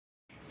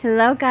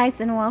Hello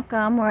guys and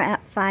welcome. We're at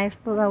Five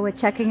Below. We're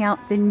checking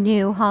out the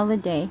new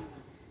holiday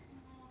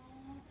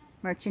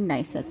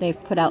merchandise that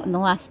they've put out in the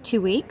last 2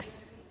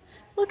 weeks.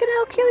 Look at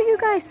how cute, you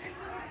guys.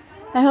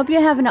 I hope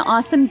you're having an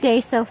awesome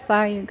day so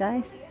far, you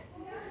guys.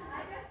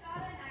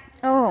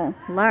 Oh,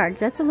 large.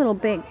 That's a little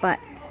big, but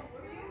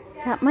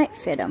that might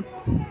fit them.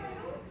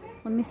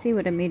 Let me see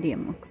what a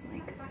medium looks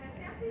like,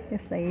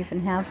 if they even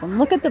have them.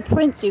 Look at the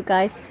prints, you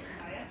guys.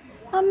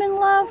 I'm in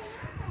love.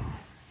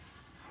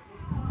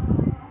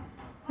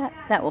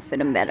 That will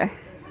fit him better.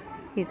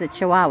 He's a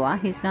Chihuahua.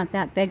 He's not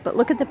that big, but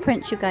look at the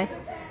prints, you guys.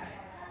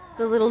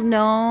 The little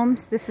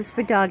gnomes. This is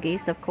for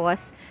doggies, of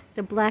course.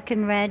 The black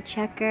and red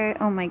checker.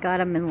 Oh my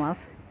god, I'm in love.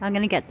 I'm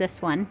gonna get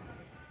this one.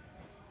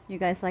 You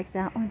guys like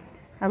that one?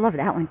 I love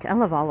that one too. I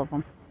love all of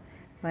them.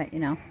 But, you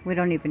know, we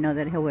don't even know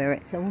that he'll wear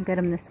it, so we'll get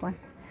him this one.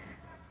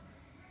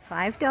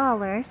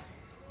 $5.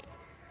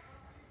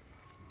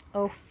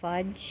 Oh,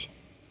 fudge.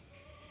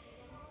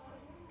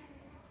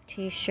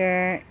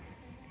 T-shirt.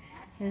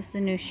 Here's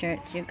the new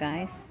shirts, you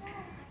guys.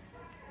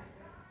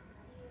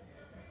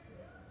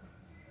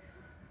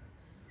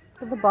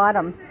 Look at the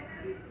bottoms.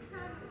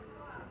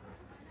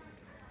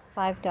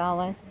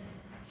 $5.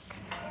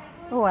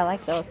 Oh, I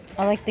like those.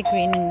 I like the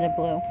green and the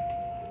blue.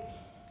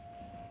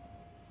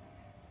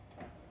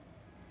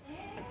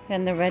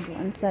 And the red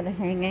ones that are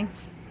hanging.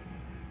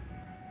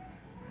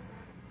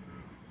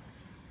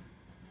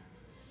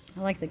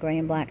 I like the gray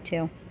and black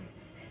too.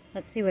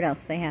 Let's see what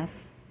else they have.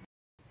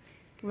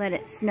 Let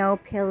It Snow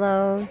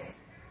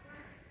pillows.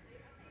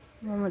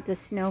 One with the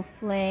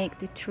snowflake,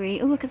 the tree.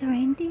 Oh, look at the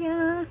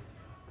reindeer.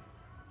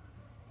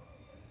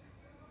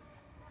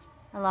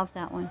 I love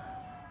that one.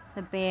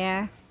 The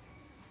bear,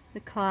 the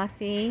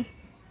coffee,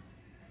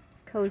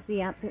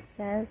 cozy up it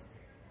says.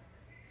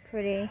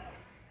 Pretty.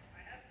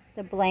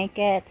 The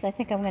blankets. I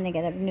think I'm going to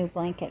get a new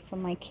blanket for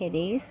my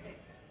kitties.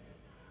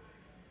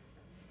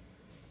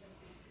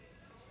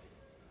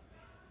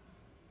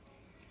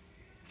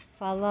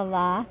 Fa la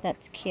la,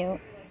 that's cute.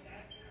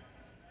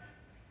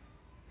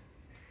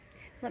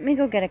 Let me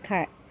go get a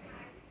cart.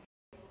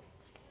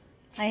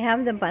 I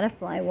have the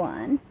butterfly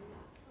one.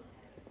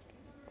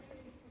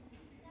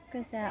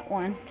 Look at that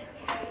one.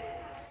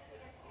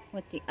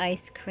 With the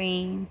ice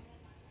cream.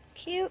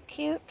 Cute,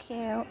 cute,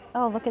 cute.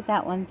 Oh, look at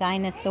that one.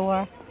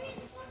 Dinosaur.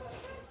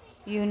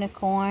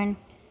 Unicorn.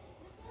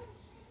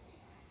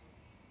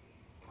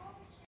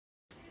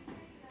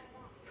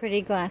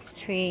 Pretty glass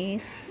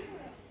trees.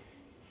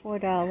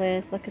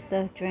 $4. Look at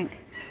the drink.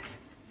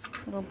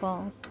 Little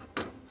balls.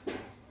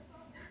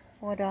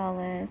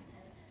 $4. Look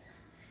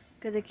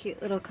at the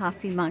cute little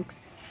coffee mugs.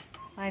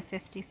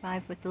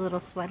 $5.55 with the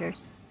little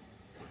sweaters.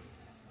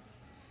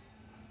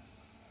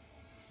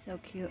 So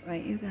cute,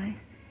 right, you guys?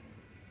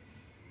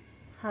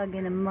 Hug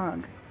in a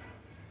mug.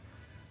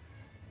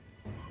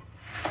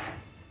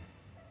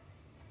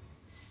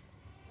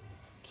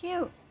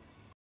 Cute.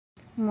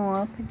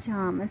 More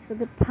pajamas for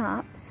the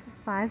pups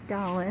for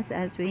 $5,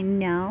 as we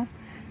know.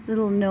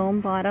 Little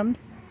gnome bottoms.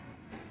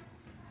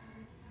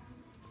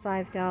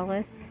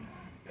 $5.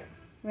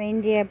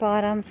 Reindeer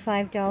bottoms,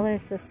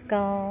 $5. The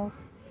skulls.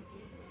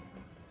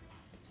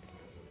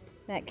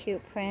 That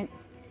cute print.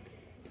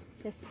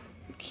 This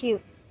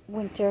cute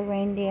winter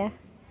reindeer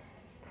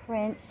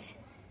print.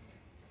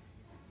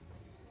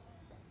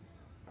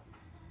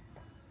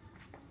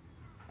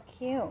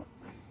 Cute.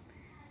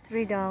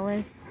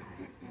 $3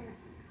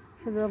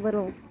 for the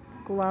little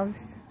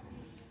gloves.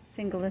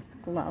 Fingerless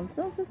gloves.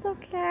 Those are so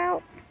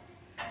cute.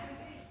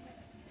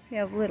 If you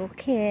have little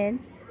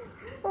kids.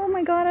 Oh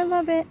my god, I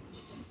love it.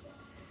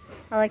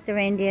 I like the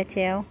reindeer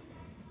too.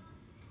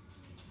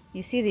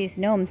 You see these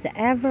gnomes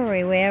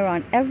everywhere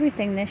on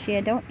everything this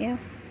year, don't you?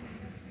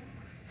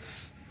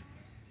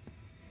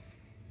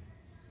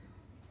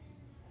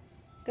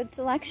 Good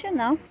selection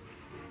though.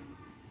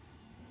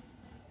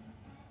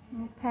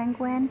 Little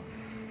penguin.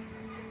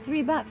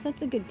 $3,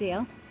 that's a good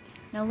deal.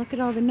 Now look at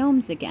all the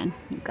gnomes again,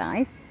 you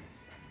guys.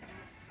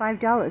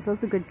 $5,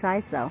 those are good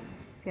size though,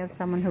 if you have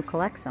someone who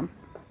collects them.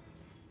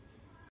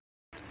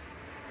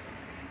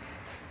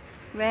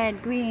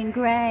 Red, green,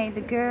 gray,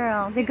 the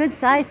girl. They're good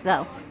size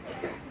though.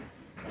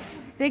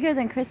 Bigger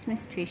than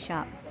Christmas tree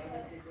shop.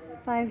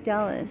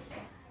 $5.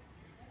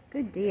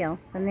 Good deal.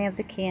 Then they have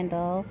the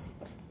candles.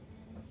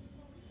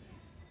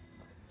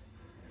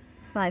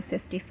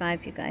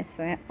 $5.55, you guys,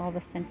 for all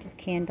the scented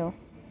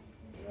candles.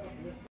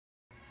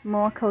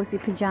 More cozy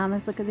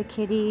pajamas. Look at the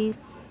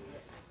kitties.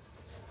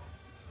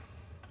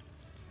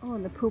 Oh,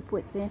 and the poop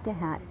with Santa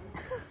hat.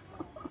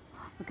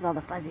 Look at all the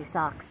fuzzy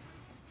socks.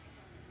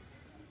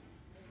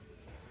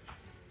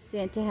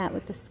 Santa hat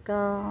with the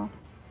skull.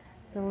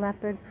 The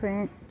leopard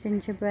print.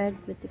 Gingerbread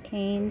with the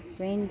canes.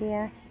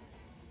 Reindeer.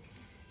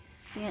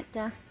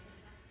 Santa.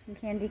 And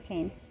candy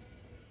cane.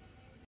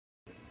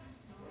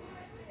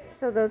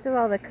 So those are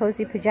all the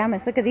cozy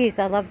pajamas. Look at these.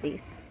 I love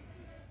these.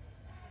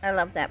 I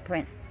love that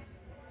print.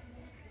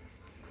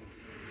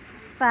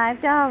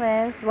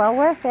 $5. Well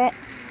worth it.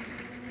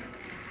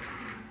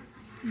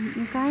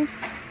 You guys?